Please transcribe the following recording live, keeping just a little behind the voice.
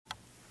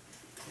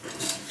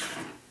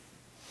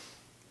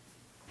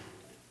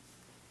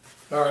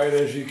All right,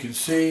 as you can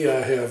see,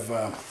 I have,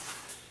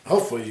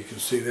 hopefully you can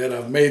see that,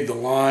 I've made the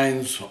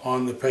lines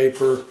on the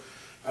paper.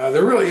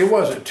 It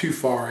wasn't too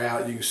far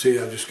out. You can see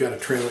I just got to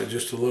trim it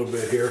just a little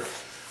bit here.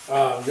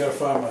 I've got to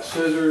find my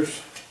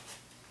scissors.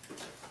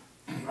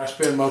 I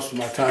spend most of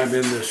my time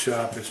in this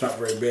shop. It's not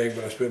very big,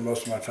 but I spend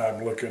most of my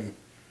time looking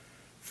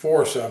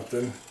for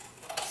something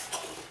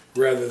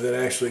rather than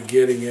actually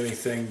getting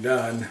anything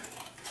done.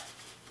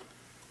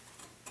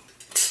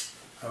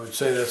 I would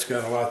say that's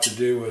got a lot to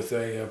do with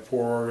a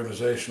poor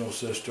organizational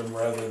system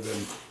rather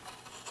than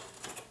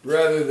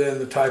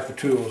the type of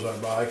tools I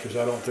buy, because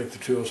I don't think the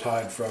tools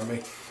hide from me.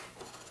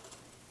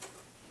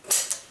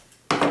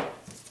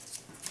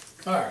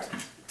 Alright,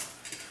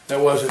 that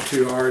wasn't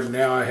too hard.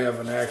 Now I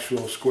have an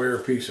actual square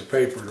piece of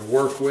paper to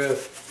work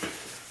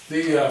with.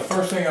 The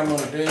first thing I'm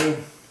going to do,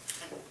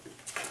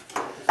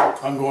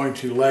 I'm going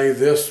to lay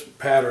this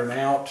pattern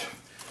out.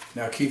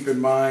 Now keep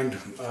in mind,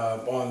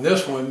 on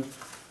this one,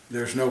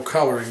 there's no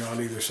coloring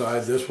on either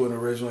side. This one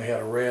originally had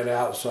a red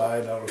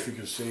outside. I don't know if you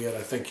can see it.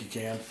 I think you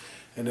can.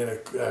 And then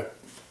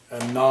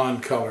a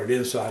non-colored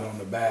inside on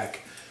the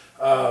back.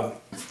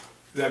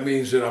 That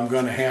means that I'm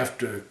going to have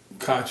to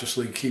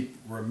consciously keep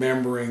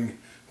remembering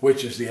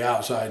which is the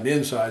outside and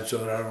inside so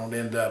that I don't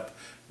end up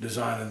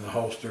designing the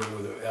holster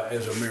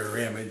as a mirror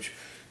image,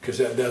 because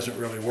that doesn't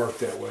really work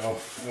that well.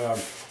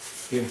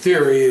 In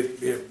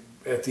theory,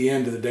 at the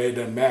end of the day, it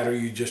doesn't matter.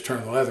 You just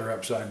turn the leather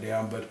upside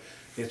down, but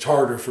it's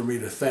harder for me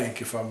to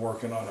think if I'm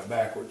working on it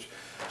backwards.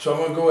 So I'm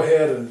going to go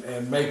ahead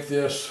and make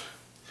this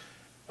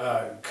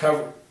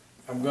cover.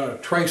 I'm going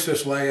to trace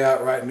this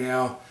layout right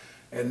now,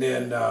 and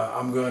then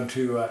I'm going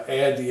to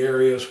add the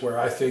areas where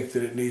I think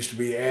that it needs to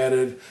be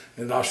added,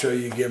 and I'll show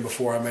you again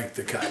before I make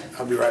the cut.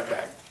 I'll be right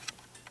back.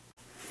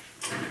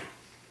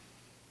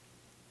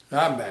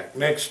 I'm back.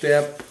 Next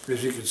step,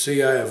 as you can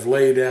see, I have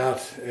laid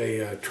out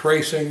a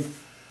tracing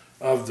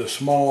of the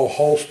small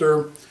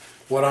holster.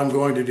 What I'm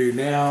going to do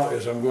now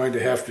is I'm going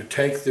to have to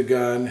take the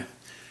gun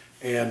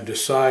and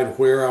decide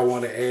where I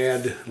want to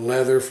add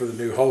leather for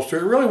the new holster.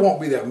 It really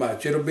won't be that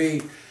much. It'll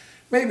be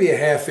maybe a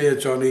 ½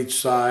 inch on each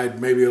side,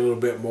 maybe a little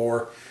bit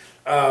more.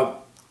 I'm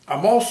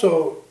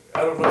also,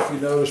 I don't know if you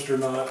noticed or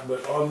not,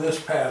 but on this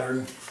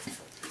pattern,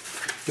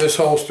 this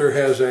holster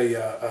has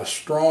a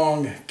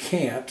strong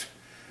cant,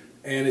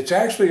 and it's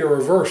actually a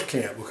reverse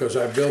cant because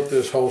I built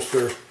this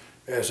holster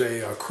as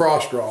a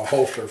cross draw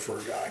holster for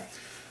a guy.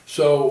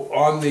 So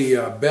on the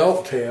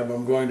belt tab,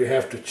 I'm going to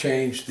have to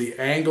change the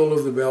angle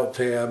of the belt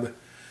tab,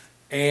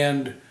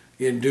 and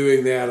in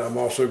doing that, I'm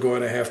also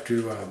going to have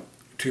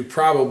to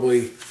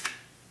probably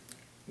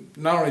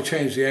not only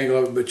change the angle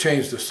of it, but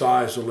change the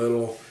size a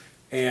little,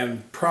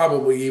 and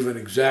probably even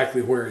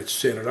exactly where it's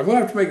centered. I'm going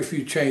to have to make a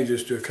few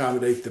changes to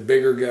accommodate the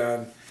bigger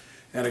gun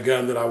and a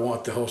gun that I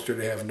want the holster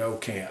to have no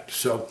cant.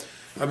 So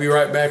I'll be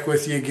right back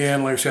with you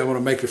again. Like I said, I'm going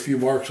to make a few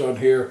marks on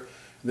here.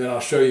 Then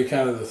I'll show you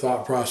kind of the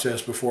thought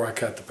process before I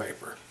cut the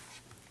paper.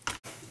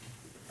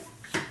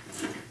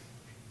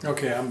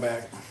 Okay, I'm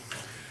back.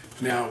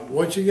 Now,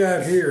 what you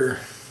got here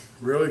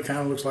really kind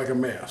of looks like a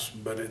mess,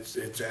 but it's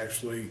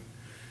actually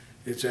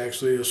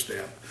a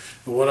step.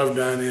 But what I've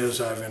done is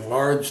I've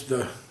enlarged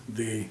the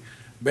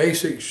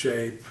basic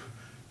shape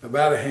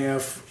about a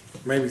 ½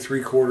 maybe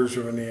 3/4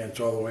 of an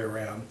inch all the way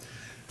around.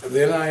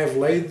 Then I have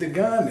laid the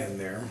gun in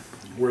there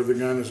where the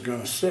gun is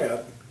going to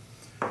sit.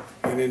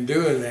 And in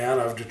doing that,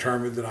 I've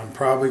determined that I'm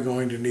probably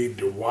going to need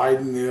to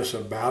widen this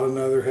about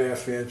another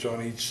 ½ inch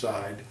on each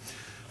side.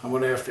 I'm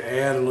going to have to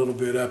add a little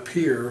bit up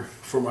here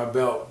for my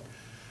belt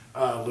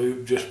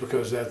loop, just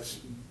because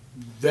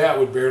that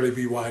would barely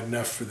be wide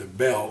enough for the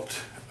belt.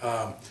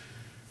 And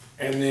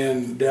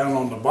then down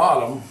on the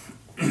bottom,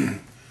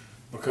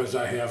 because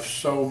I have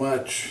so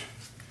much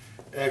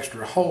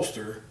extra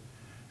holster,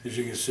 as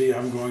you can see,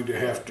 I'm going to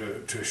have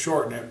to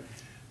shorten it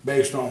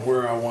based on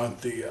where I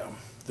want the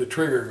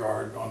trigger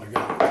guard on the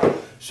gun.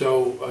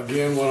 So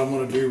again, what I'm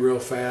going to do real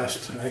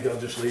fast, I think I'll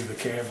just leave the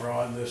camera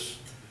on this.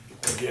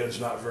 Again, it's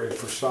not very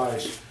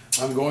precise.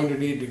 I'm going to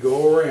need to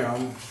go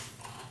around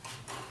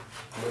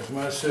with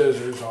my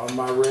scissors on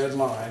my red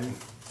line.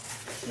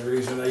 The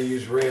reason I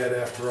use red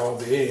after all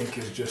the ink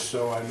is just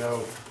so I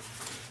know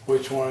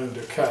which one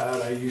to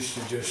cut. I used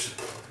to just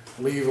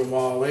leave them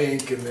all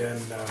ink, and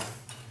then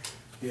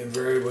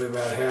invariably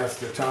about half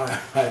the time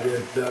I'd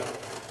end up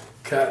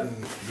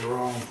cutting the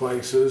wrong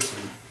places.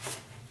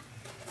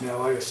 And now,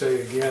 like I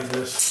say again,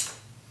 this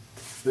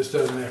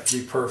doesn't have to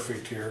be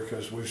perfect here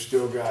because we've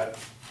still got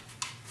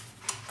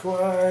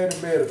quite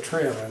a bit of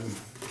trimming,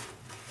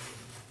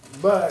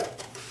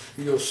 but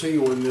you'll see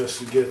when this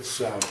gets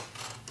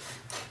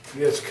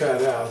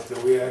cut out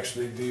that we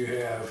actually do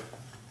have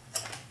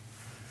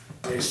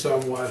a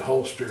somewhat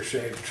holster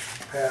shaped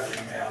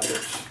pattern now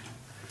that's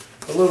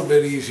a little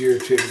bit easier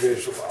to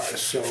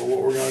visualize. So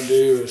what we're going to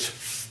do is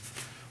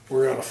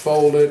we're going to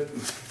fold it,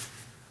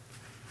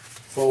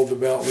 fold the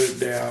belt loop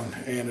down,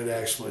 and it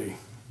actually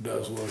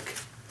does look,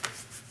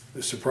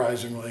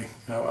 surprisingly,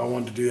 I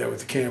wanted to do that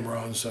with the camera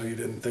on so you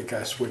didn't think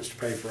I switched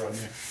paper on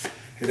you.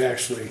 It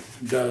actually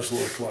does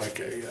look like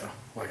a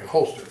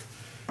holster.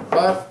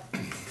 But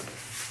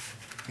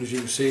as you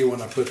can see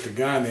when I put the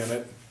gun in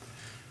it,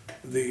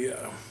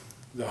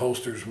 the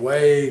holster's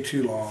way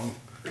too long.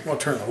 I'm going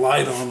to turn the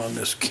light on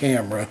this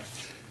camera,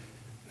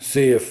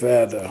 see if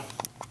that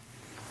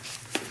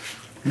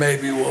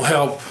maybe will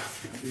help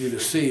you to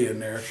see in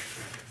there.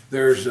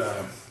 There's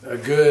a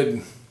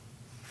good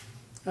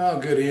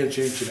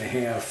inch and a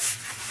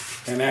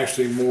half, and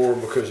actually more,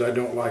 because I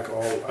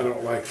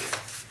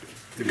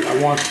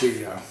want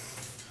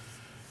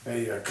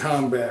a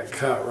combat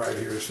cut right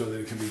here so that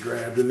it can be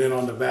grabbed. And then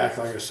on the back,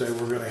 like I say,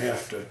 we're going to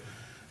have to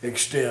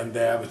extend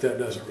that, but that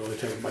doesn't really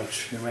take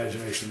much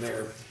imagination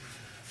there.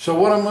 So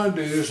what I'm going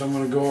to do is I'm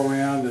going to go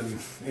around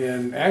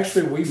and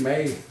actually we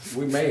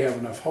may have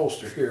enough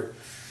holster here,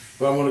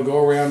 but I'm going to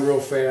go around real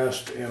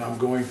fast, and I'm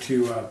going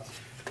to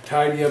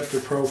tidy up the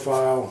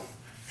profile,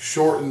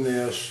 shorten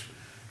this,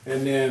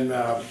 and then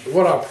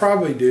what I'll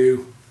probably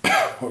do,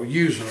 or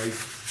usually,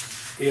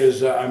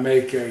 is I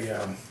make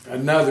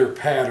another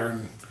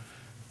pattern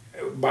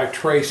by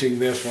tracing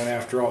this one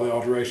after all the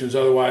alterations.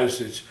 Otherwise,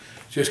 it's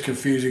just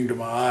confusing to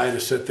my eye to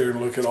sit there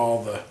and look at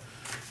all the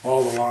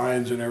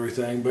lines and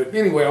everything. But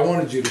anyway, I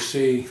wanted you to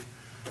see,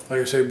 like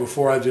I say,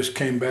 before I just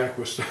came back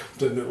with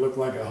something that looked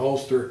like a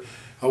holster,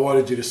 I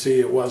wanted you to see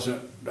it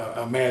wasn't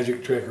a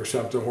magic trick or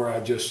something where I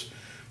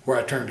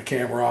turned the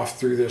camera off,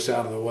 threw this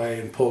out of the way,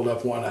 and pulled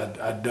up one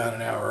I'd done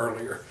an hour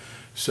earlier.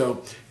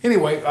 So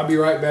anyway, I'll be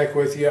right back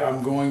with you.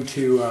 I'm going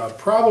to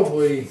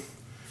probably,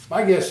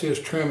 my guess is,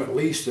 trim at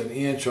least an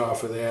inch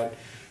off of that.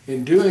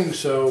 In doing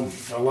so,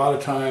 a lot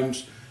of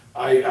times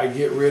I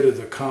get rid of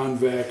the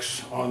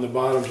convex on the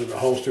bottoms of the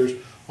holsters.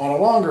 On a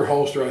longer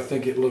holster, I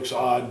think it looks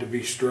odd to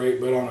be straight,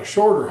 but on a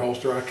shorter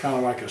holster, I kind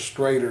of like a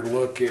straighter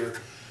look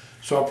here.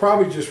 So I'll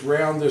probably just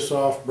round this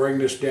off, bring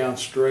this down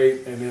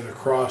straight, and then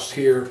across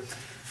here.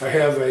 I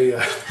have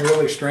a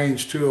really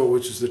strange tool,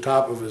 which is the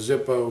top of a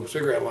Zippo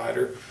cigarette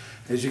lighter.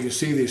 As you can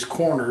see, these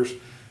corners,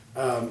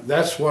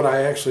 that's what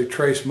I actually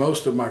trace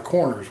most of my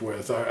corners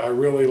with. I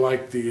really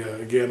like the,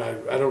 again,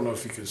 I don't know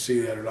if you can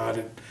see that or not.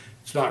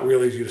 It's not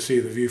really easy to see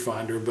the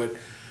viewfinder, but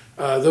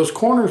those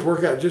corners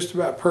work out just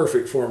about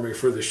perfect for me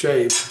for the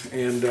shape.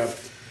 And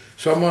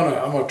so I'm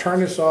gonna turn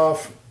this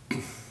off,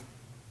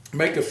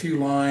 make a few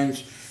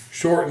lines,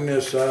 shorten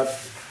this up.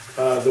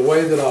 The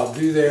way that I'll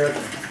do that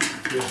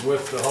is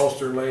with the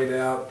holster laid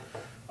out.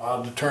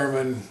 I'll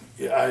determine,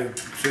 I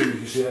assume you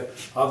can see that,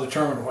 I'll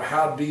determine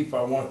how deep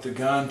I want the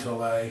gun to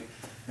lay.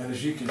 And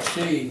as you can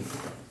see,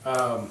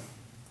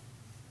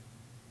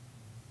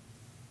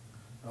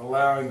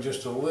 allowing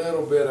just a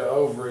little bit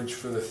of overage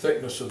for the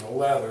thickness of the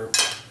leather,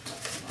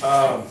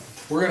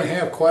 we're going to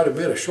have quite a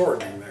bit of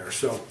shortening there.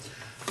 So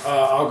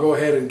I'll go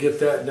ahead and get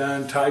that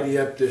done, tidy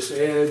up this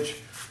edge.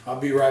 I'll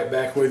be right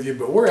back with you,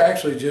 but we're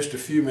actually just a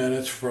few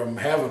minutes from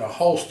having a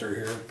holster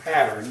here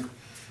patterned,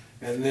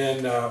 and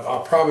then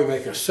I'll probably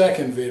make a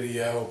second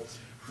video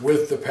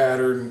with the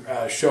pattern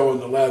showing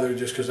the leather,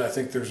 just because I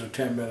think there's a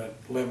 10-minute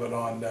limit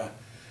on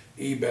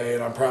eBay,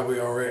 and I'm probably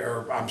already,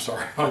 or I'm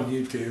sorry, on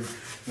YouTube,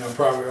 and I'm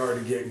probably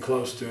already getting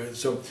close to it.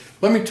 So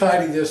let me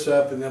tidy this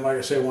up, and then, like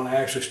I say, when I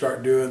actually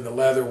start doing the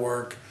leather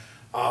work,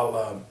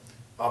 I'll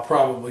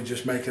probably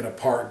just make it a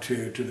part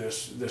two to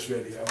this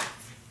video.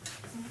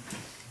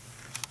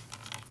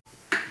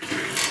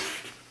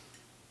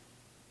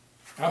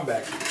 I'm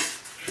back.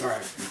 All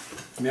right,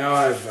 now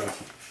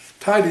I've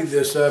tidied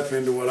this up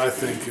into what I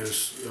think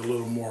is a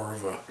little more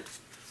of a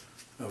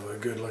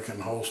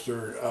good-looking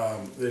holster.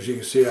 As you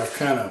can see, I've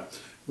kind of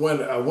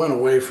went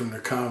away from the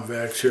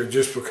convex here,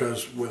 just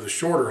because with a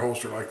shorter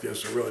holster like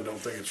this, I really don't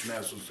think it's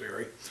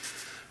necessary.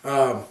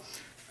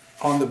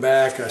 On the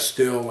back, I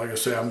still, like I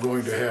say, I'm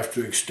going to have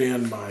to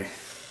extend my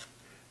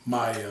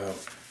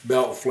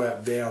belt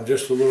flap down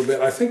just a little bit.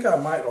 I think I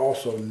might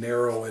also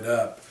narrow it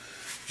up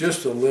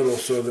just a little,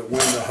 so that when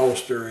the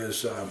holster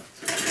is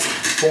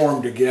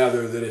formed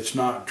together, that it's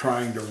not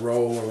trying to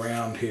roll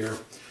around here.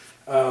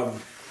 The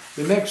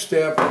next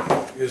step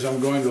is I'm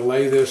going to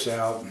lay this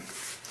out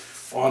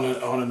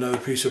on another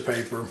piece of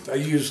paper. I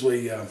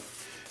usually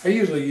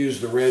use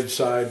the red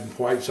side and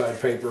white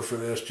side paper for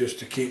this, just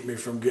to keep me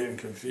from getting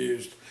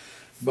confused,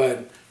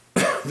 but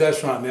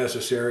that's not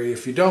necessary.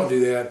 If you don't do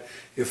that,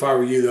 if I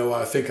were you though,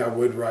 I think I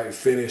would write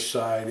finished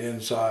side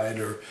inside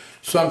or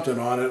something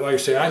on it. Like I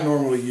say, I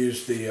normally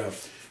use the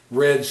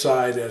red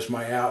side as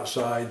my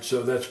outside,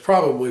 so that's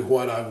probably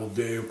what I will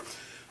do.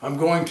 I'm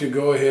going to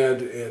go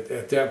ahead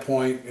at that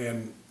point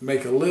and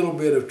make a little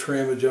bit of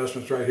trim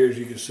adjustments right here. As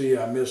you can see,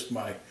 I missed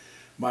my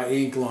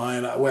ink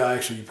line. Well,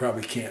 actually, you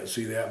probably can't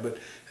see that, but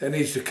that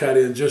needs to cut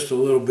in just a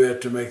little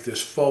bit to make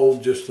this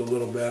fold just a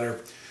little better.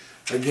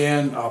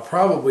 Again, I'll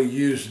probably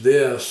use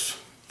this,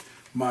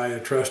 my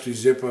trusty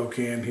Zippo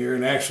can here,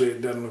 and actually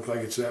it doesn't look like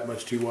it's that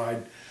much too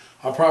wide.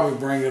 I'll probably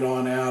bring it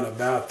on out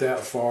about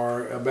that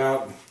far.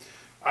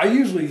 I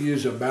usually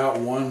use about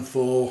one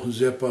full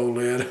Zippo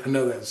lid. I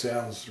know that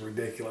sounds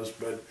ridiculous,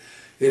 but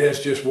it has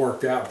just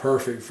worked out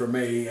perfect for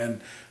me,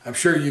 and I'm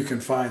sure you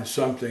can find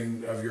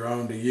something of your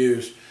own to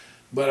use.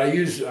 But I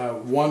use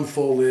one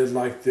full lid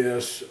like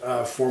this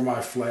for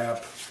my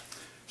flap,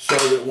 so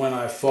that when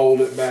I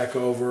fold it back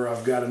over,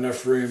 I've got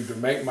enough room to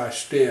make my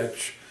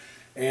stitch,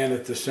 and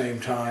at the same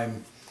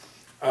time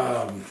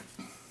have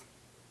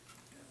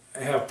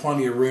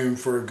plenty of room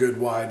for a good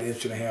wide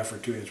 1.5 or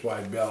 2 inch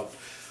wide belt.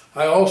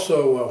 I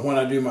also, when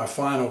I do my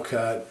final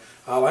cut,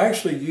 I'll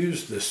actually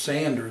use the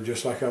sander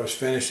just like I was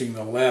finishing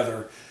the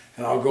leather,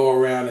 and I'll go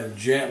around and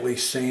gently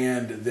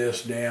sand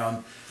this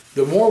down.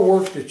 The more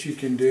work that you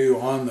can do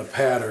on the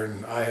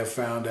pattern, I have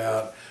found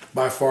out,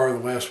 by far the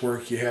less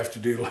work you have to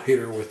do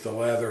later with the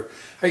leather.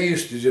 I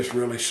used to just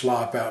really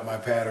slop out my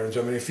patterns.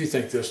 I mean, if you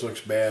think this looks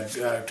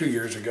bad, 2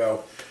 years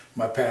ago,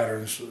 my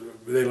patterns,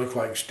 they look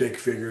like stick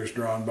figures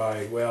drawn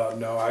by, well,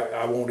 no,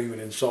 I won't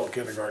even insult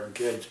kindergarten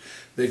kids.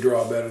 They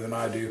draw better than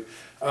I do.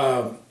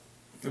 But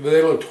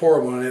they looked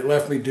horrible, and it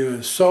left me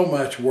doing so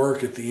much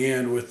work at the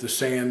end with the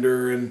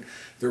sander and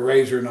the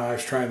razor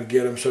knives trying to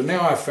get them. So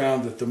now I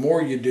found that the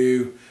more you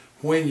do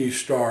when you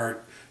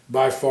start,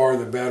 by far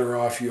the better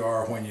off you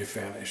are when you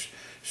finish.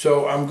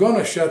 So I'm going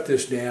to shut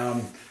this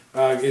down.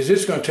 Is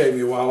this going to take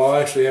me a while? I'll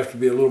actually have to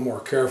be a little more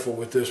careful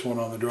with this one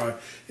on the drawing.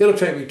 It'll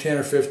take me 10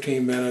 or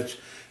 15 minutes.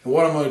 And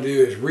what I'm going to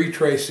do is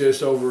retrace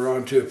this over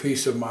onto a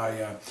piece of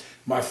my,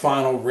 my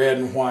final red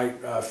and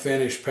white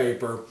finish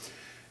paper.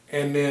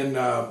 And then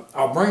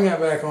I'll bring that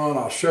back on.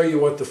 I'll show you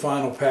what the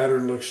final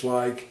pattern looks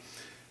like.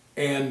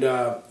 And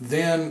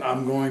then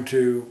I'm going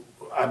to,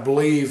 I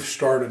believe,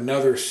 start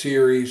another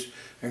series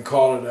and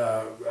call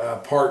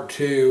it part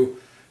 2.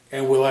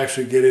 And we'll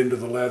actually get into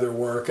the leather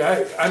work.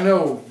 I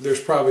know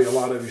there's probably a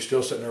lot of you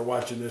still sitting there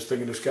watching this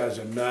thinking this guy's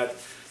a nut.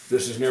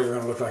 This is never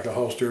going to look like a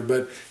holster,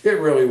 but it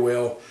really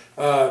will.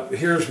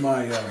 Here's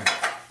my, I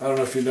don't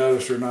know if you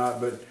noticed or not,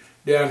 but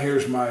down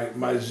here's my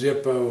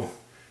Zippo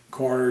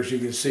corners. You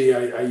can see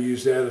I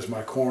use that as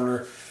my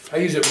corner. I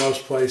use it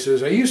most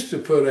places. I used to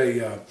put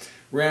a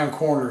round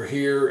corner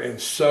here and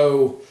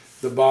sew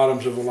the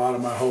bottoms of a lot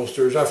of my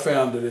holsters. I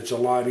found that it's a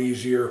lot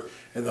easier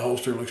and the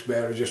holster looks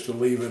better just to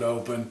leave it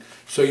open.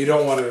 So you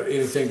don't want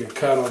anything to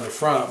cut on the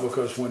front,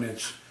 because when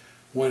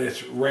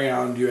it's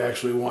round, you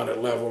actually want it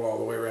level all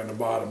the way around the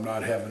bottom,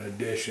 not having a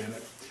dish in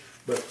it.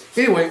 But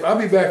anyway, I'll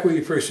be back with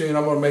you pretty soon.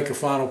 I'm going to make a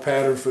final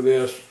pattern for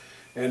this,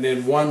 and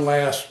then one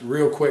last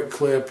real quick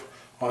clip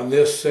on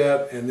this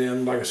set, and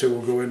then, like I said,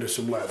 we'll go into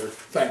some leather.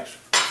 Thanks.